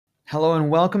Hello and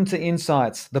welcome to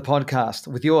Insights, the podcast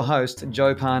with your host,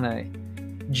 Joe Parnay.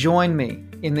 Join me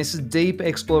in this deep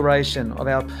exploration of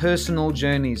our personal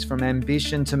journeys from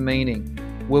ambition to meaning,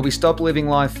 where we stop living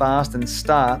life fast and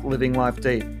start living life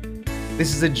deep.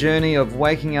 This is a journey of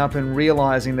waking up and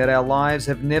realizing that our lives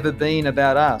have never been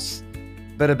about us,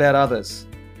 but about others.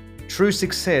 True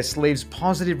success leaves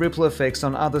positive ripple effects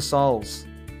on other souls.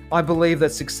 I believe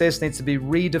that success needs to be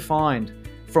redefined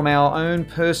from our own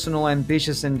personal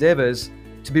ambitious endeavors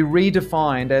to be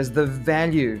redefined as the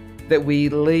value that we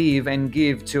leave and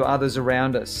give to others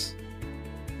around us.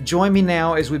 Join me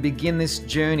now as we begin this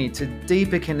journey to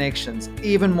deeper connections,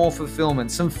 even more fulfillment,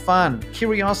 some fun,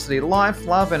 curiosity, life,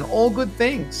 love, and all good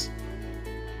things.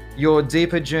 Your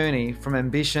deeper journey from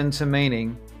ambition to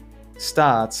meaning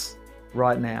starts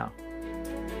right now.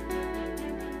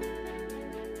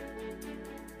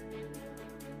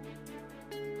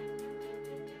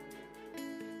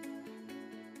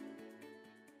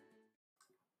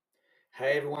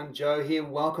 Hey everyone, Joe here.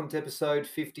 Welcome to episode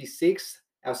 56,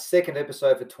 our second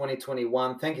episode for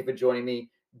 2021. Thank you for joining me.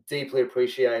 Deeply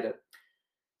appreciate it.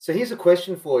 So here's a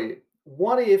question for you.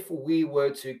 What if we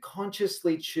were to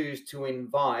consciously choose to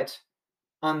invite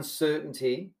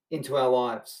uncertainty into our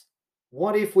lives?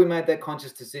 What if we made that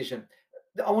conscious decision?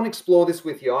 I want to explore this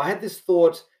with you. I had this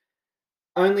thought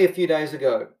only a few days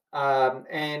ago.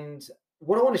 And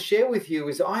what I want to share with you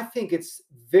is I think it's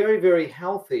very, very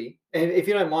healthy. And if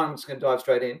you don't mind, I'm just going to dive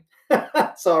straight in.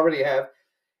 So I already have.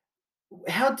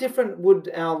 How different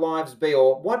would our lives be,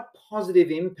 or what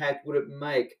positive impact would it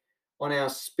make on our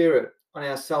spirit, on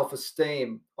our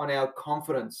self-esteem, on our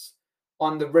confidence,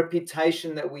 on the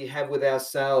reputation that we have with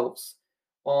ourselves,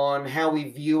 on how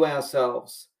we view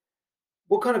ourselves?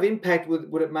 What kind of impact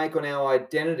would it make on our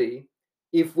identity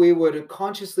if we were to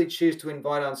consciously choose to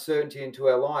invite uncertainty into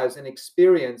our lives and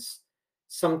experience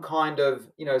some kind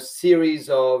of, series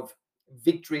of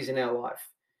victories in our life?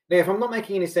 Now, if I'm not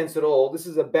making any sense at all, this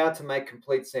is about to make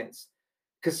complete sense.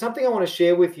 Because something I want to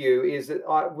share with you is that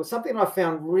something I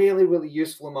found really, really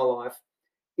useful in my life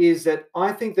is that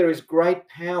I think there is great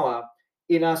power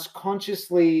in us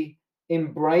consciously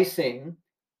embracing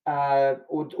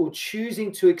or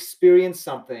choosing to experience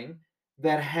something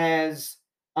that has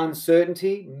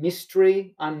uncertainty,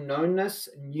 mystery, unknownness,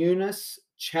 newness,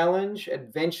 challenge,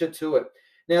 adventure to it.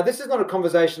 Now, this is not a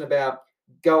conversation about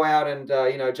go out and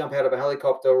jump out of a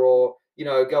helicopter, or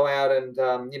go out and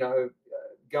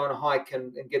go on a hike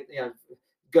and get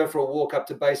go for a walk up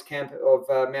to base camp of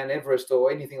Mount Everest or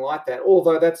anything like that.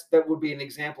 Although that would be an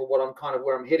example of what I'm kind of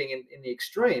where I'm heading in the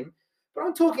extreme. But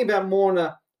I'm talking about more on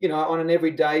a on an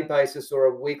everyday basis or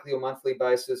a weekly or monthly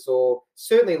basis, or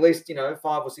certainly at least 5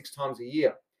 or 6 times a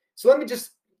year. So let me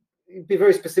just be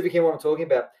very specific here what I'm talking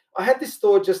about. I had this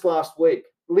thought just last week,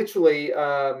 literally,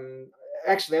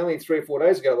 actually only 3 or 4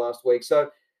 days ago last week.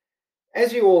 So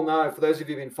as you all know, for those of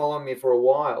you who've been following me for a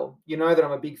while, you know that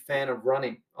I'm a big fan of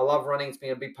running. I love running. It's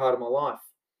been a big part of my life.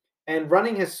 And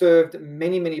running has served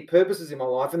many, many purposes in my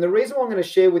life. And the reason why I'm going to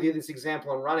share with you this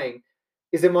example on running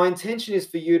is that my intention is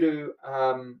for you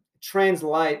to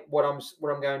translate what I'm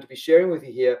going to be sharing with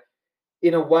you here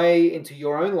in a way into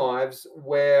your own lives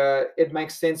where it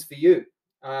makes sense for you,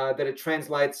 that it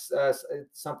translates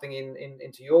something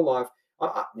into your life.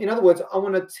 In other words, I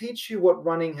want to teach you what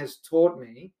running has taught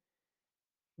me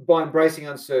by embracing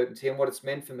uncertainty and what it's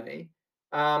meant for me.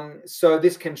 So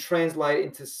this can translate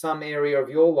into some area of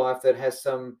your life that has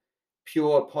some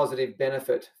pure positive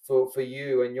benefit for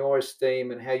you and your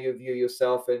esteem and how you view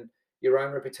yourself and your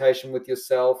own reputation with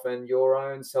yourself and your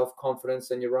own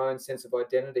self-confidence and your own sense of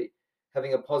identity,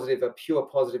 having a pure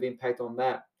positive impact on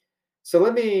that. So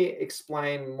let me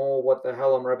explain more what the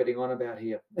hell I'm rabbiting on about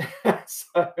here.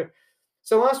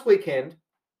 So last weekend,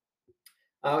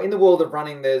 in the world of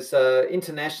running, there's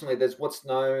internationally, there's what's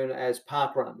known as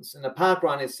park runs. And a park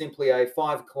run is simply a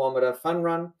 5-kilometer fun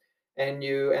run. And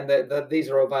these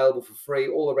are available for free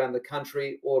all around the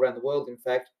country, all around the world, in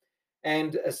fact.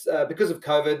 And because of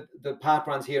COVID, the park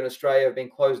runs here in Australia have been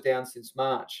closed down since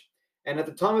March. And at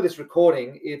the time of this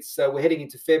recording, we're heading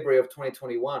into February of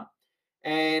 2021.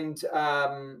 And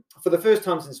for the first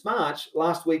time since March, the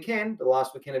last weekend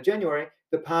of January,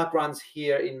 the park runs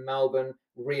here in Melbourne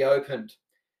reopened.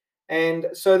 And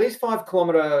so these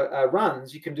 5-kilometer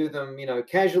runs, you can do them,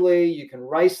 casually. You can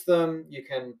race them. You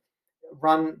can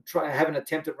have an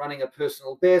attempt at running a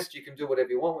personal best. You can do whatever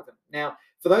you want with them. Now,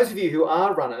 for those of you who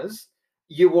are runners,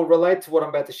 you will relate to what I'm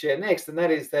about to share next, and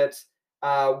that is that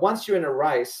once you're in a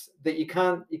race, that you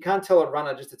can't tell a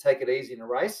runner just to take it easy in a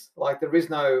race. Like there is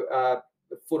no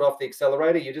foot off the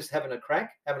accelerator. You're just having a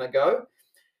crack, having a go.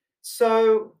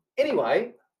 So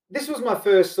anyway, this was my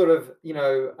first sort of,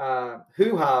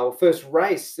 hoo-ha, or first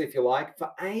race, if you like,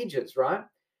 for ages, right?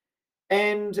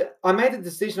 And I made the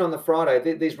decision on the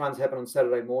Friday. These runs happen on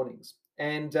Saturday mornings,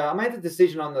 and I made the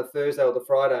decision on the Thursday or the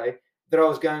Friday that I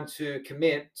was going to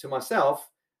commit to myself,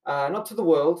 not to the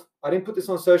world. I didn't put this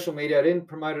on social media. I didn't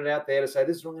promote it out there to say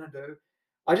this is what I'm going to do.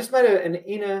 I just made an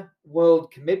inner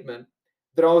world commitment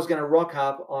that I was going to rock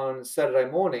up on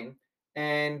Saturday morning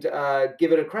and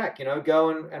give it a crack. Go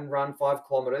and run 5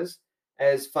 kilometers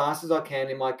as fast as I can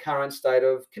in my current state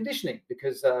of conditioning,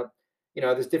 because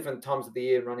there's different times of the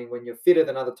year running when you're fitter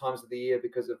than other times of the year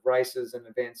because of races and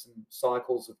events and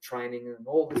cycles of training and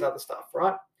all this other stuff,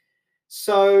 right?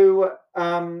 So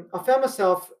I found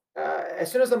myself,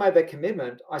 as soon as I made that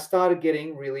commitment, I started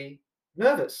getting really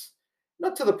nervous.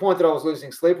 Not to the point that I was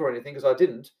losing sleep or anything, because I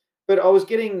didn't, but I was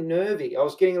getting nervy. I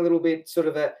was getting a little bit sort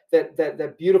of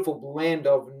that beautiful blend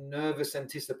of nervous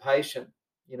anticipation,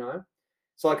 you know?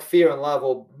 It's like fear and love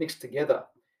all mixed together.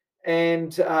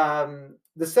 And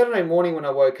the Saturday morning when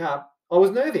I woke up, I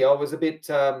was nervy. I was a bit,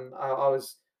 I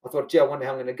thought, gee, I wonder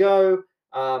how I'm going to go.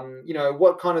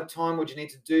 What kind of time would you need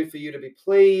to do for you to be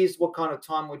pleased? What kind of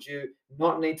time would you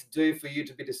not need to do for you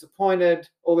to be disappointed?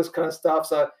 All this kind of stuff.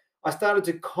 So I started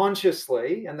to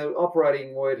consciously, and the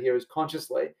operating word here is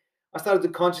consciously, I started to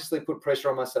consciously put pressure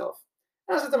on myself.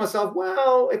 And I said to myself,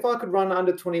 well, if I could run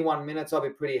under 21 minutes, I'd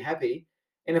be pretty happy.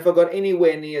 And if I got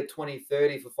anywhere near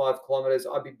 20:30 for 5 kilometers,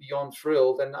 I'd be beyond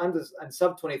thrilled. And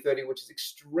sub 20:30, which is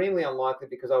extremely unlikely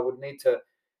because I would need to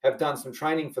have done some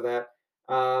training for that.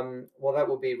 Well, that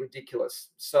would be ridiculous.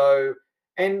 So,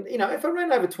 and if I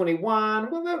ran over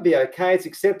 21, well, that would be okay. It's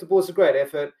acceptable. It's a great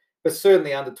effort, but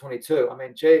certainly under 22. I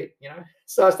mean, gee.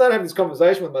 So I started having this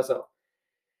conversation with myself.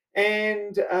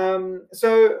 And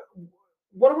so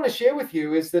what I want to share with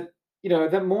you is that,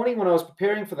 that morning when I was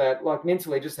preparing for that, like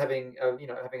mentally just having,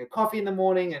 having a coffee in the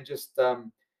morning and just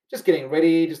getting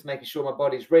ready, just making sure my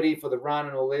body's ready for the run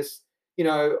and all this.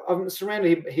 I'm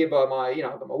surrounded here by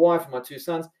I've got my wife and my 2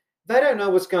 sons. They don't know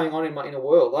what's going on in my inner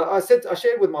world. I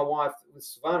shared with my wife, with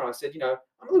Savannah, I said,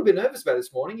 I'm a little bit nervous about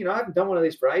this morning. I haven't done one of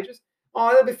these for ages. Oh,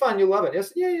 that'll be fun. You'll love it. I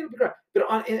said, yeah, it'll be great.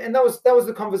 But and that was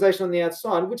the conversation on the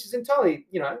outside, which is entirely,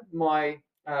 my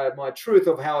truth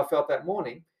of how I felt that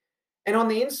morning. And on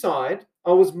the inside,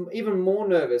 I was even more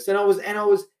nervous, and I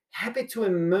was happy to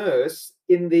immerse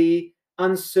in the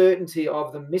uncertainty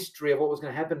of the mystery of what was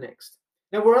going to happen next.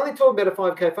 Now we're only talking about a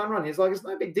 5K fun run. It's like it's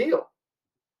no big deal,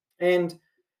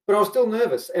 but I was still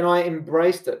nervous, and I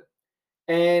embraced it.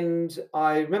 And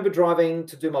I remember driving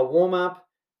to do my warm up,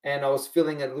 and I was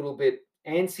feeling a little bit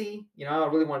antsy. I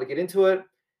really wanted to get into it,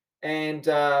 and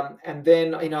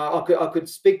then I could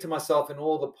speak to myself in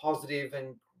all the positive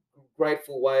and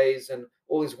grateful ways and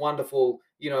all these wonderful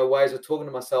ways of talking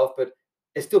to myself, but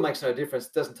it still makes no difference.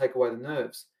 It doesn't take away the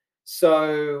nerves.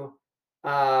 So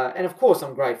and of course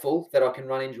I'm grateful that I can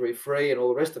run injury free and all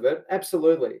the rest of it,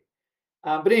 absolutely.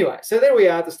 But anyway, so there we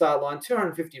are at the start line,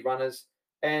 250 runners,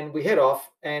 and we head off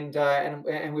and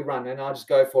we run, and I just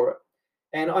go for it.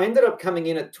 And I ended up coming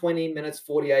in at 20 minutes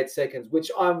 48 seconds, which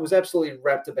I was absolutely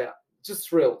rapt about, just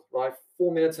thrilled, right?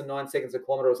 4 minutes and 9 seconds a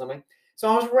kilometer or something. So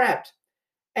I was rapt.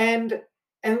 And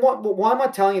why am I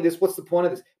telling you this? What's the point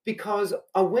of this? Because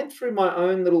I went through my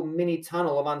own little mini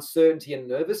tunnel of uncertainty and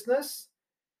nervousness,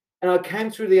 and I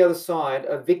came through the other side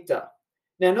a victor.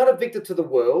 Now, not a victor to the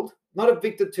world, not a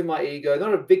victor to my ego,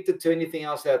 not a victor to anything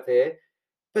else out there,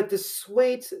 but the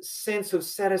sweet sense of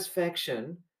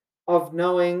satisfaction of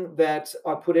knowing that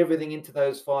I put everything into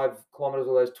those 5 kilometers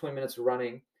or those 20 minutes of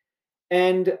running.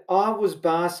 And I was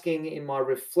basking in my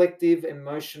reflective,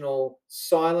 emotional,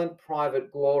 silent,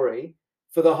 private glory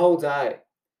for the whole day.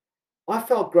 I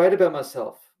felt great about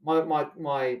myself.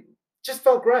 My just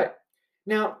felt great.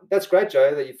 Now, that's great,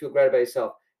 Joe, that you feel great about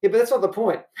yourself. Yeah, but that's not the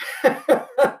point.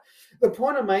 The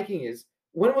point I'm making is,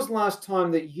 when was the last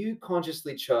time that you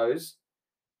consciously chose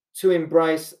to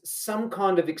embrace some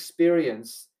kind of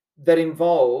experience that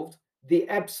involved the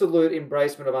absolute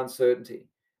embracement of uncertainty?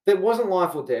 That wasn't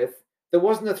life or death. There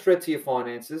wasn't a threat to your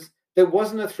finances. There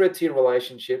wasn't a threat to your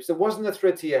relationships. There wasn't a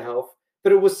threat to your health,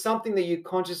 but it was something that you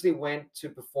consciously went to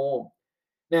perform.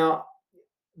 Now,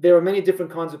 there are many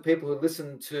different kinds of people who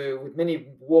listen to, with many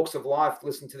walks of life,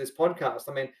 listen to this podcast.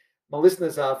 I mean, my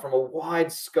listeners are from a wide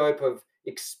scope of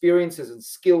experiences and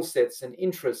skill sets and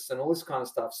interests and all this kind of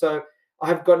stuff. So I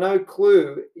have got no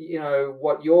clue,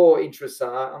 what your interests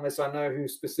are, unless I know who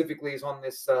specifically is on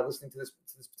this, listening to this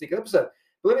particular episode.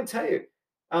 But let me tell you,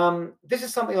 this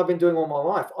is something I've been doing all my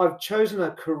life. I've chosen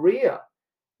a career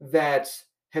that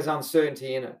has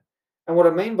uncertainty in it. And what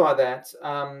I mean by that,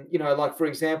 like, for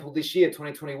example, this year,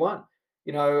 2021,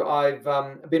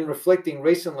 I've been reflecting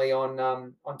recently on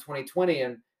 2020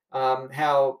 and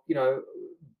how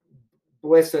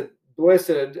blessed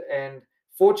and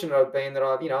fortunate I've been that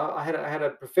I had a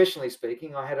professionally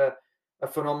speaking, I had a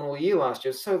phenomenal year last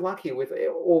year. So lucky with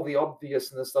all the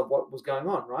obviousness of what was going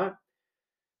on, right?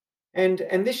 And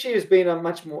this year has been a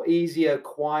much more easier,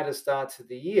 quieter start to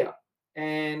the year.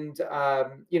 And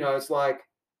it's like,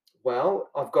 well,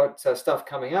 I've got stuff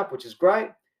coming up, which is great.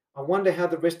 I wonder how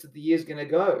the rest of the year is going to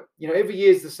go. Every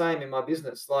year is the same in my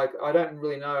business. Like, I don't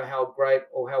really know how great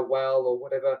or how well or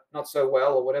whatever, not so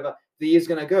well or whatever the year's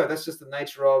going to go. That's just the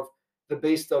nature of the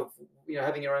beast of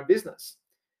having your own business.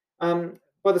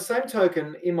 By the same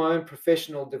token, in my own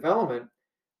professional development,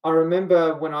 I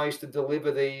remember when I used to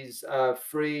deliver these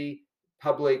free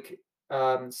public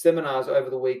seminars over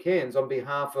the weekends on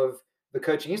behalf of the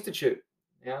Coaching Institute.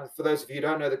 Now, for those of you who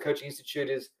don't know, the Coaching Institute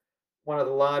is one of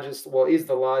the largest, well, is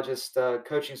the largest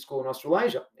coaching school in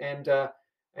Australasia, and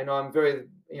I'm very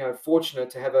fortunate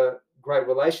to have a great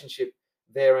relationship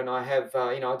there. And I have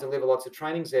I deliver lots of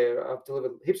trainings there. I've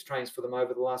delivered HIPS trainings for them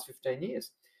over the last 15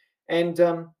 years, and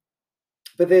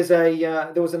but there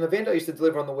was an event I used to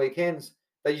deliver on the weekends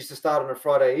that used to start on a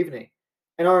Friday evening,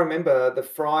 and I remember the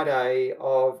Friday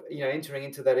of entering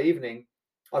into that evening,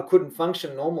 I couldn't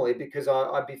function normally because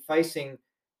I'd be facing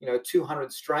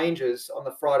 200 strangers on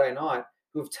the Friday night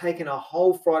who have taken a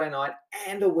whole Friday night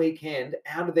and a weekend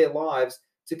out of their lives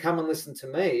to come and listen to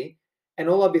me. And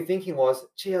all I'd be thinking was,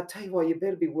 gee, I'll tell you what, you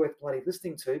better be worth bloody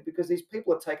listening to, because these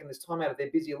people are taking this time out of their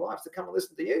busy lives to come and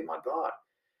listen to you. My God.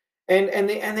 And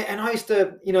I used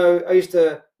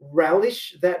to,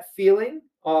 relish that feeling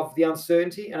of the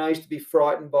uncertainty, and I used to be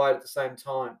frightened by it at the same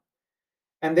time.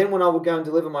 And then when I would go and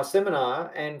deliver my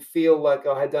seminar and feel like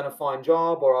I had done a fine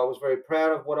job, or I was very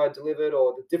proud of what I delivered,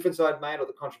 or the difference I'd made, or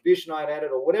the contribution I'd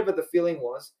added, or whatever the feeling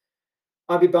was,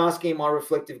 I'd be basking in my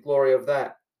reflective glory of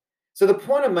that. So the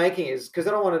point I'm making is, because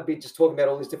I don't want to be just talking about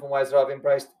all these different ways that I've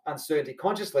embraced uncertainty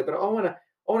consciously, but I want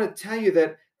to tell you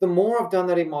that the more I've done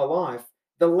that in my life,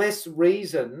 the less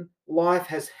reason life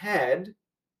has had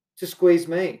to squeeze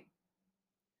me.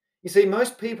 You see,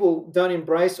 most people don't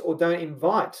embrace or don't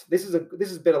invite. This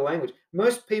is better language.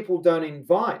 Most people don't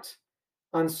invite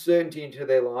uncertainty into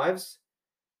their lives,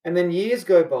 and then years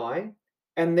go by,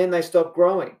 and then they stop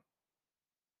growing.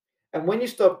 And when you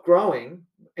stop growing,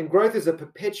 and growth is a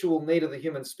perpetual need of the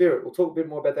human spirit. We'll talk a bit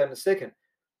more about that in a second.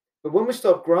 But when we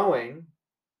stop growing,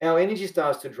 our energy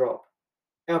starts to drop.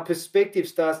 Our perspective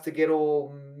starts to get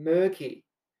all murky.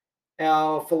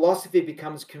 Our philosophy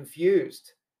becomes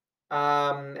confused.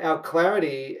 Our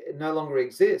clarity no longer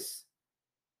exists.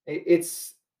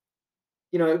 It's,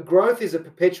 growth is a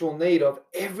perpetual need of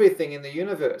everything in the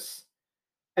universe.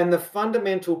 And the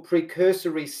fundamental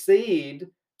precursory seed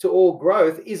to all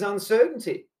growth is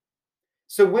uncertainty.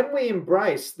 So when we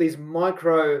embrace these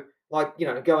micro, like,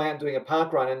 going out and doing a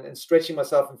park run and stretching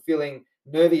myself and feeling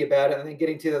nervy about it, and then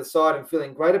getting to the other side and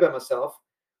feeling great about myself,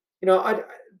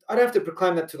 I'd have to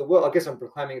proclaim that to the world. I guess I'm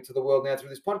proclaiming it to the world now through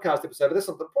this podcast episode, but that's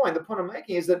not the point. The point I'm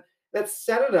making is that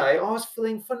Saturday I was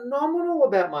feeling phenomenal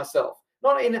about myself,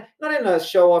 not in a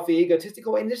show-off,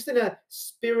 egotistical, and just in a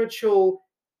spiritual,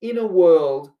 inner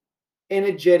world,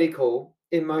 energetical,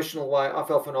 emotional way. I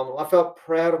felt phenomenal. I felt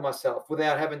proud of myself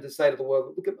without having to say to the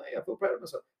world, look at me, I feel proud of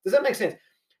myself. Does that make sense?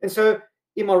 And so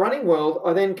in my running world,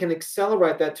 I then can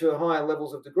accelerate that to higher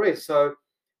levels of degrees. So,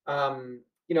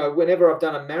 whenever I've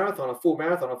done a marathon, a full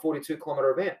marathon, a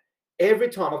 42-kilometer event, every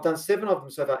time I've done 7 of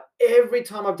them so far, every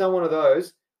time I've done one of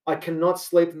those, I cannot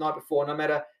sleep the night before, no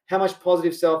matter how much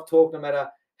positive self-talk, no matter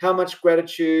how much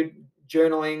gratitude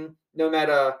journaling, no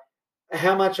matter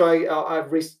how much I've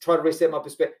tried to reset my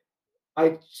perspective.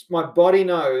 My body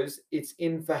knows it's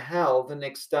in for hell the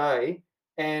next day,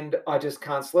 and I just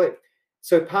can't sleep.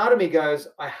 So part of me goes,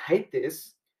 I hate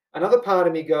this. Another part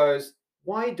of me goes,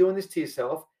 why are you doing this to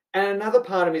yourself? And another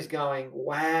part of me is going,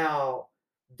 wow,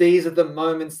 these are the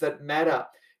moments that matter.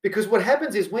 Because what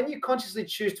happens is when you consciously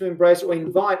choose to embrace or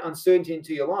invite uncertainty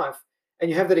into your life, and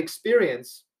you have that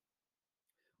experience,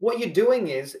 what you're doing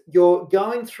is you're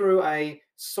going through a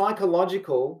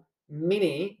psychological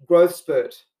mini growth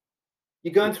spurt.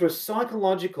 You're going through a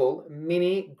psychological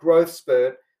mini growth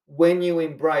spurt when you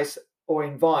embrace or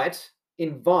invite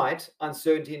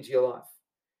uncertainty into your life.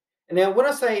 And now, when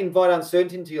I say invite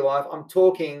uncertainty into your life,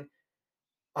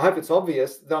 I hope it's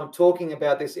obvious that I'm talking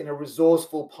about this in a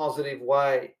resourceful, positive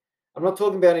way. I'm not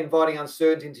talking about inviting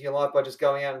uncertainty into your life by just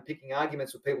going out and picking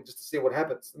arguments with people just to see what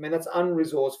happens. I mean, that's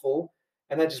unresourceful,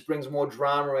 and that just brings more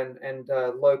drama and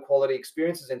low quality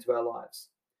experiences into our lives.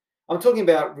 I'm talking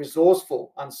about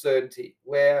resourceful uncertainty,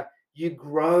 where you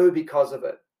grow because of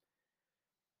it.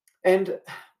 And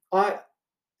I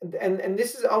and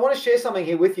this is I want to share something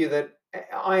here with you that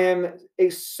I am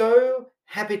is so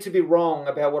happy to be wrong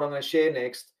about what I'm going to share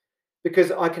next,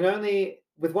 because I can only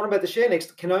with what I'm about to share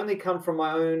next can only come from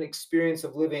my own experience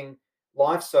of living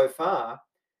life so far.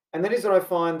 And that is that I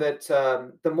find that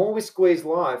the more we squeeze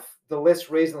life, the less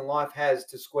reason life has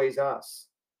to squeeze us.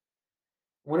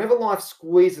 Whenever life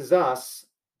squeezes us,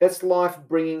 that's life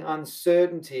bringing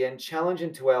uncertainty and challenge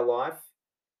into our life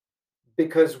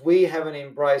because we haven't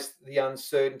embraced the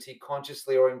uncertainty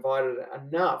consciously or invited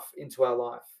enough into our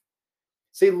life.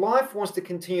 See, life wants to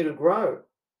continue to grow.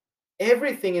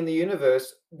 Everything in the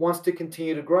universe wants to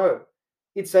continue to grow.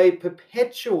 It's a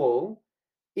perpetual,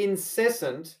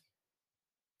 incessant,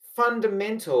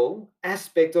 fundamental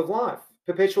aspect of life,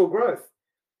 perpetual growth.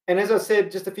 And as I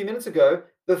said just a few minutes ago,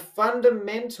 the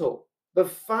fundamental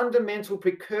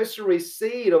precursory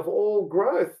seed of all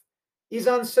growth is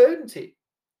uncertainty.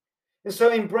 And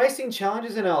so embracing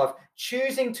challenges in our life,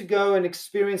 choosing to go and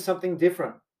experience something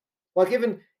different. Like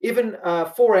even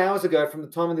 4 hours ago from the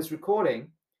time of this recording,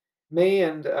 me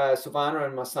and Savannah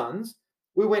and my sons,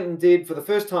 we went and did, for the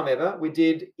first time ever, we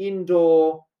did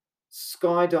indoor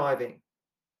skydiving.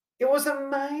 It was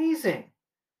amazing.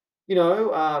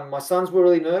 My sons were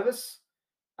really nervous.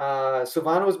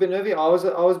 Savannah was a bit nervy. I was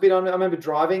a bit. I remember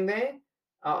driving there.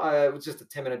 It was just a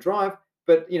 10-minute drive,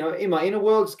 but in my inner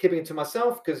world, just keeping it to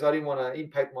myself because I didn't want to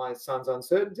impact my son's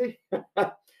uncertainty.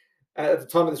 At the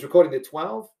time of this recording, they're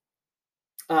 12.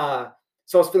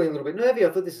 So I was feeling a little bit nervy. I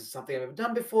thought this is something I've never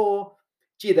done before.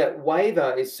 Gee, that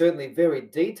waiver is certainly very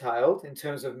detailed in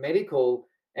terms of medical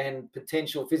and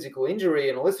potential physical injury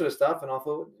and all this sort of stuff. And I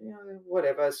thought,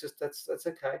 whatever. It's just that's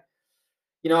okay.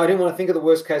 I didn't want to think of the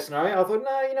worst case scenario. I thought,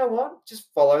 no, you know what?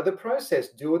 Just follow the process.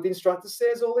 Do what the instructor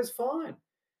says. All is fine.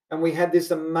 And we had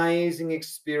this amazing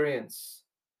experience.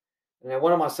 Now,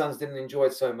 one of my sons didn't enjoy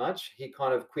it so much. He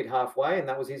kind of quit halfway, and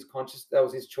that was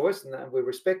his choice, and we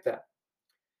respect that.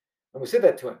 And we said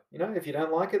that to him. If you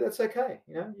don't like it, that's okay.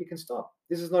 You can stop.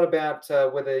 This is not about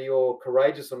whether you're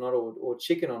courageous or not, or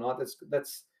chicken or not.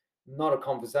 That's not a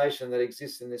conversation that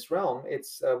exists in this realm.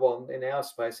 It's well, in our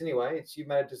space anyway. It's you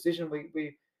made a decision.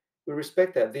 We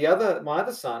respect that. My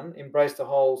other son embraced a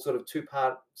whole sort of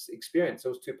two-part experience. It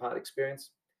was two-part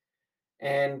experience,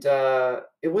 and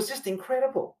it was just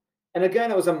incredible. And again,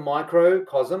 it was a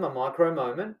microcosm, a micro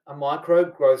moment, a micro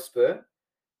growth spurt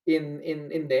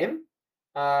in them,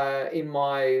 in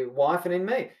my wife, and in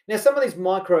me. Now, some of these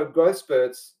micro growth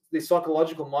spurts, these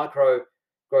psychological micro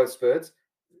growth spurts,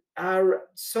 are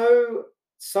so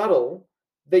subtle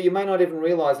that you may not even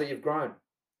realize that you've grown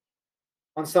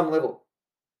on some level.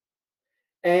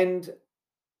 But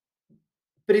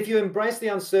if you embrace the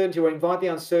uncertainty or invite the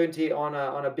uncertainty on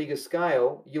a bigger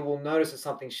scale, you will notice that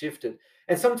something shifted.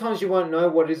 And sometimes you won't know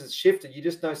what it is that's shifted. You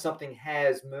just know something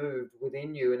has moved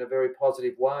within you in a very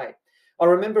positive way. I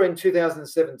remember in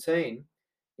 2017,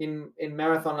 in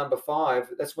marathon number 5,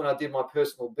 that's when I did my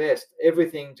personal best.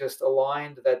 Everything just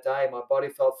aligned that day. My body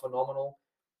felt phenomenal.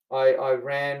 I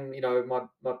ran,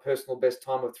 my personal best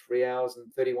time of 3 hours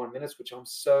and 31 minutes, which I'm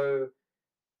so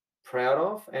proud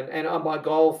of. And my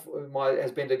goal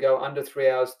has been to go under 3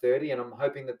 hours 30, and I'm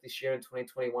hoping that this year in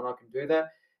 2021 I can do that.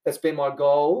 That's been my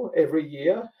goal every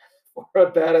year for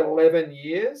about 11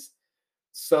 years.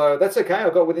 So that's okay. I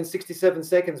got within 67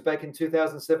 seconds back in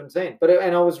 2017,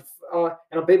 and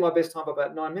I beat my best time by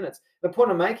about 9 minutes. The point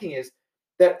I'm making is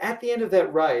that at the end of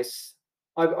that race,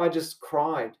 I just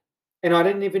cried, and I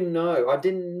didn't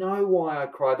know why I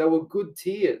cried. They were good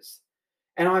tears,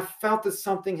 and I felt that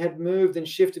something had moved and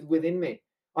shifted within me.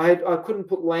 I couldn't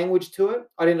put language to it.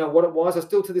 I didn't know what it was. I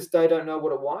still to this day don't know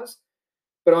what it was,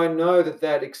 but I know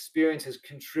that experience has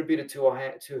contributed to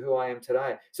who I am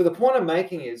today. So the point I'm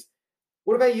making is,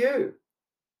 what about you?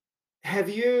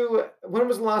 When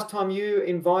was the last time you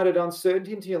invited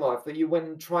uncertainty into your life, that you went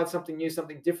and tried something new,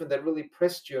 something different that really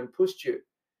pressed you and pushed you?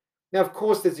 Now, of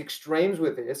course, there's extremes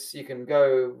with this. You can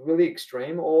go really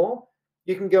extreme, or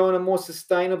you can go on a more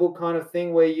sustainable kind of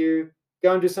thing where you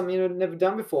go and do something you've never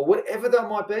done before, whatever that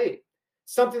might be.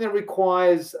 Something that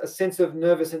requires a sense of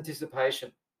nervous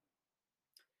anticipation.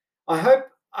 I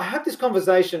hope this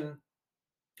conversation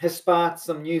has sparked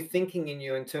some new thinking in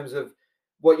you in terms of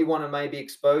what you want to maybe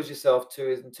expose yourself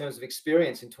to in terms of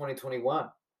experience in 2021.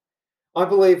 I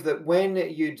believe that when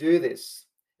you do this,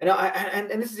 and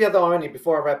this is the other irony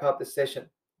before I wrap up this session,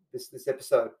 this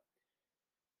episode,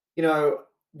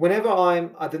 whenever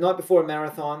I'm the night before a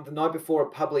marathon, the night before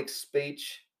a public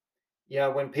speech,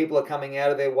 when people are coming out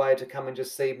of their way to come and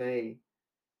just see me,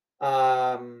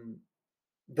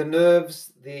 the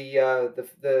nerves,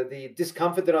 the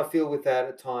discomfort that I feel with that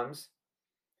at times,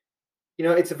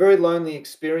 It's a very lonely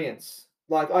experience.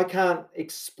 Like, I can't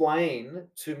explain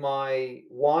to my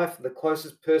wife, the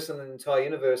closest person in the entire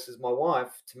universe is my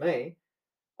wife to me.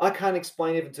 I can't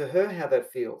explain even to her how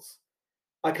that feels.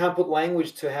 I can't put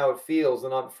language to how it feels the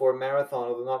night before a marathon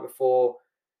or the night before.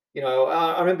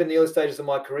 I remember in the early stages of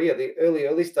my career, the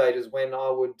early stages when I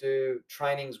would do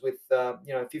trainings with,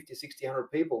 50, 60, 100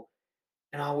 people,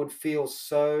 and I would feel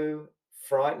so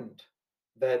frightened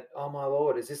that, oh my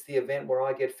Lord, is this the event where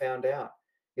I get found out?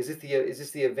 Is this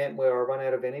the event where I run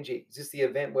out of energy? Is this the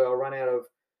event where I run out of,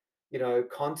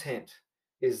 content?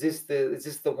 Is this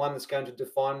the one that's going to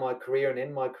define my career and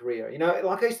end my career?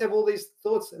 Like, I used to have all these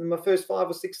thoughts in my first 5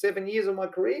 or 6, 7 years of my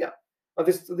career, of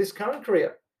this current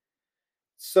career.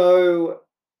 So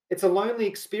it's a lonely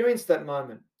experience, that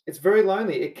moment. It's very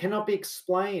lonely. It cannot be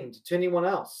explained to anyone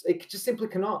else. It just simply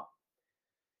cannot.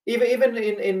 Even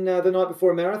in the night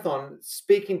before a marathon,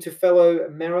 speaking to fellow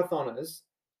marathoners,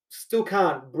 still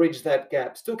can't bridge that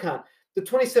gap. Still can't. The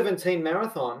 2017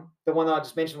 marathon, the one that I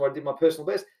just mentioned, where I did my personal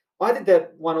best, I did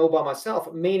that one all by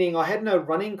myself, meaning I had no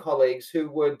running colleagues who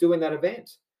were doing that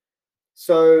event.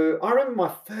 So I remember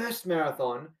my first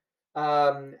marathon,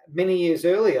 many years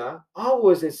earlier. I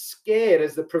was as scared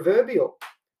as the proverbial,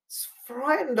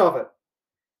 frightened of it.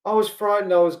 I was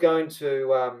frightened I was going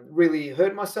to really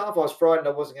hurt myself. I was frightened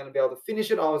I wasn't going to be able to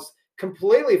finish it. I was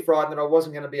completely frightened that I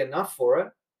wasn't going to be enough for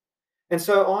it. And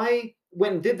so I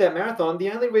went and did that marathon.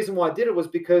 The only reason why I did it was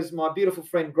because my beautiful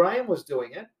friend Graham was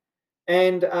doing it,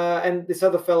 and this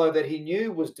other fellow that he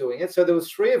knew was doing it. So there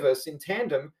was three of us in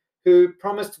tandem who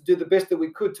promised to do the best that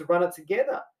we could to run it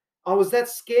together. I was that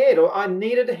scared, or I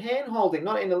needed a hand holding,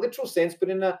 not in a literal sense, but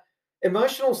in a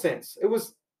emotional sense. It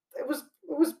was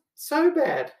so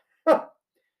bad.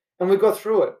 And we got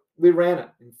through it. We ran it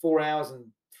in 4 hours and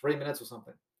 3 minutes or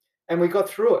something. And we got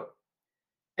through it.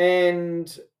 And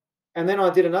then I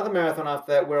did another marathon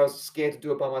after that where I was scared to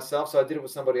do it by myself. So I did it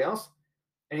with somebody else.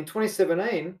 And in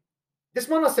 2017, this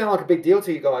might not sound like a big deal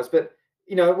to you guys, but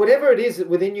whatever it is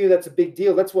within you that's a big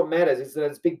deal, that's what matters, is that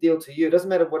it's a big deal to you. It doesn't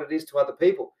matter what it is to other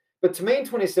people. But to me in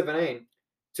 2017,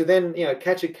 to then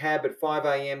catch a cab at 5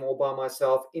 a.m. all by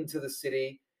myself into the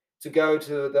city, to go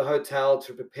to the hotel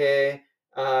to prepare,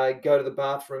 go to the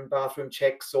bathroom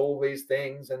checks, all these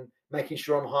things, and making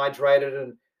sure I'm hydrated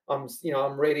and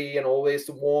I'm ready, and all this,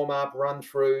 to warm up, run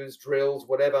throughs, drills,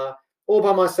 whatever, all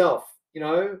by myself,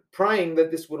 praying that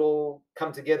this would all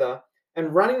come together,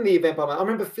 and running the event by myself. I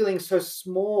remember feeling so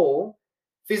small,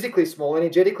 physically small,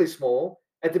 energetically small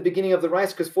at the beginning of the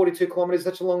race, because 42 kilometers is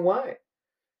such a long way.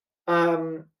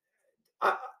 Um,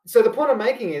 so the point I'm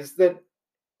making is that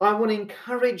I want to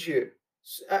encourage you,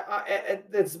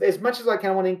 as much as I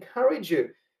can, I want to encourage you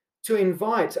to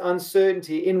invite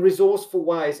uncertainty in resourceful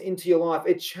ways into your life.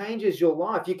 It changes your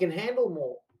life. You can handle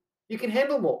more. You can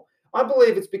handle more. I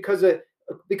believe it's because of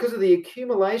the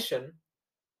accumulation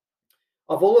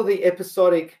of all of the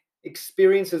episodic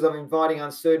experiences of inviting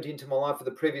uncertainty into my life for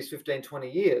the previous 15, 20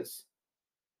 years,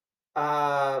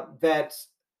 that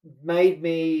made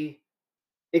me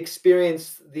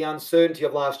experience the uncertainty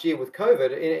of last year with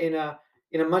COVID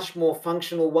in a much more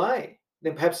functional way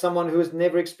than perhaps someone who has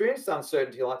never experienced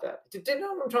uncertainty like that. Do you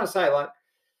know what I'm trying to say? Like,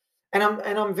 and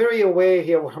I'm very aware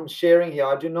here what I'm sharing here.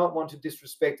 I do not want to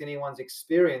disrespect anyone's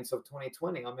experience of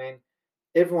 2020. I mean,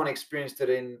 everyone experienced it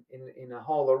in a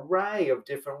whole array of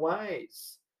different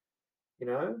ways, you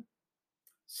know.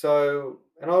 So,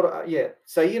 yeah.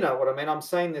 So you know what I mean. I'm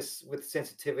saying this with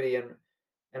sensitivity and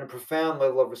a profound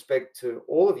level of respect to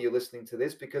all of you listening to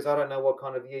this, because I don't know what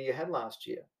kind of year you had last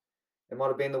year. It might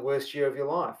have been the worst year of your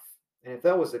life. And if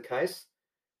that was the case,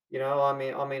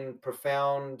 I'm in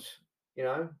profound, you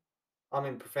know, I'm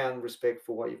in profound respect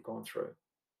for what you've gone through.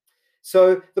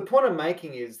 So the point I'm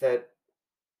making is that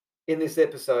in this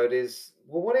episode is,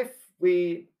 well, what if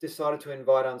we decided to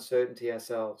invite uncertainty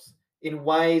ourselves in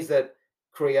ways that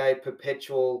create not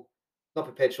perpetual,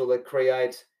 that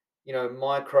create,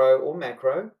 micro or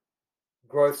macro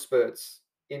growth spurts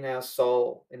in our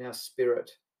soul, in our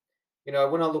spirit.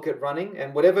 When I look at running,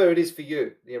 and whatever it is for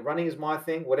you, running is my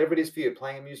thing, whatever it is for you,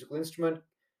 playing a musical instrument,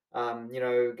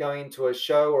 going into a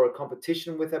show or a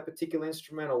competition with that particular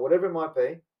instrument, or whatever it might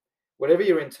be, whatever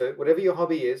you're into, whatever your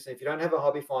hobby is. If you don't have a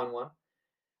hobby, find one.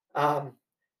 Um,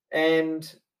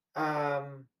 and,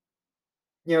 um,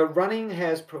 running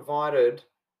has provided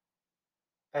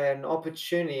an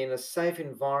opportunity in a safe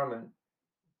environment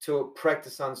to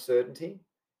practice uncertainty.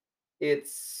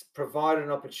 It's provided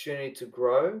an opportunity to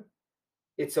grow.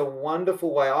 It's a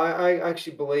wonderful way. I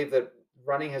actually believe that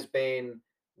running has been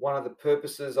one of the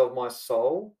purposes of my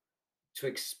soul, to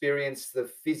experience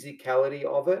the physicality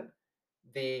of it,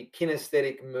 the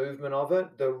kinesthetic movement of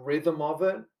it, the rhythm of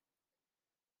it,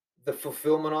 the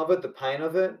fulfillment of it, the pain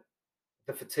of it,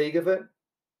 the fatigue of it,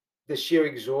 the sheer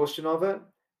exhaustion of it,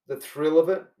 the thrill of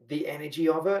it, the energy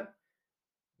of it.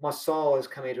 My soul has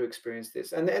come here to experience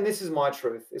this. And this is my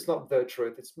truth. It's not the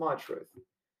truth, it's my truth.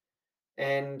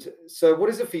 And so what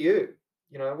is it for you?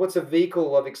 What's a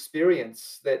vehicle of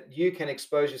experience that you can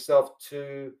expose yourself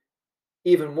to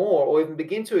even more, or even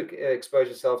begin to expose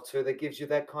yourself to, that gives you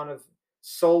that kind of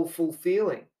soulful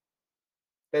feeling,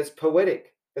 that's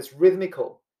poetic, that's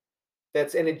rhythmical,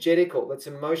 that's energetical, that's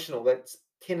emotional, that's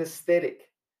kinesthetic,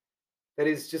 that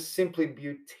is just simply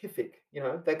beatific,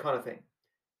 that kind of thing.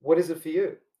 What is it for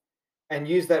you? And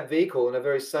use that vehicle in a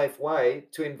very safe way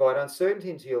to invite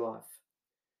uncertainty into your life.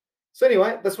 So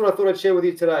anyway, that's what I thought I'd share with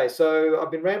you today. So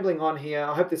I've been rambling on here.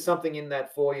 I hope there's something in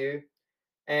that for you.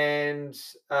 And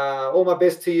all my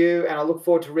best to you. And I look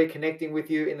forward to reconnecting with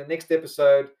you in the next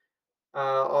episode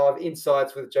of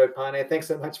Insights with Joe Pane. Thanks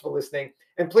so much for listening.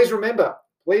 And please remember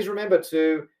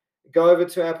to go over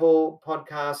to Apple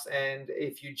Podcasts. And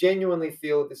if you genuinely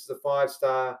feel this is a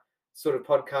 5-star sort of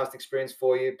podcast experience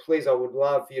for you, please, I would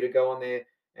love for you to go on there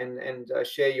and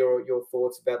share your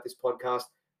thoughts about this podcast.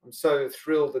 I'm so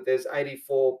thrilled that there's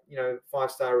 84,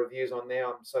 5-star reviews on there.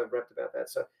 I'm so wrapped about that.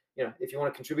 So, if you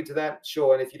want to contribute to that,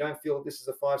 sure. And if you don't feel this is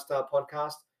a 5-star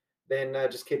podcast, then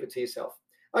just keep it to yourself.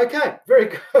 Okay,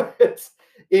 very good.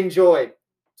 Enjoy.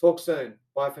 Talk soon.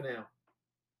 Bye for now.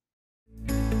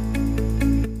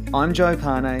 I'm Joe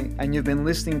Pane, and you've been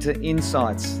listening to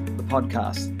Insights, the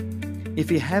podcast.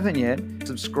 If you haven't yet,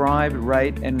 subscribe,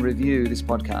 rate, and review this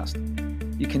podcast.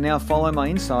 You can now follow my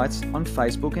insights on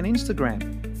Facebook and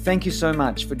Instagram. Thank you so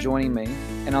much for joining me,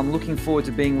 and I'm looking forward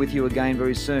to being with you again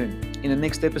very soon in the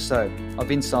next episode of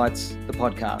Insights, the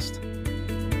podcast.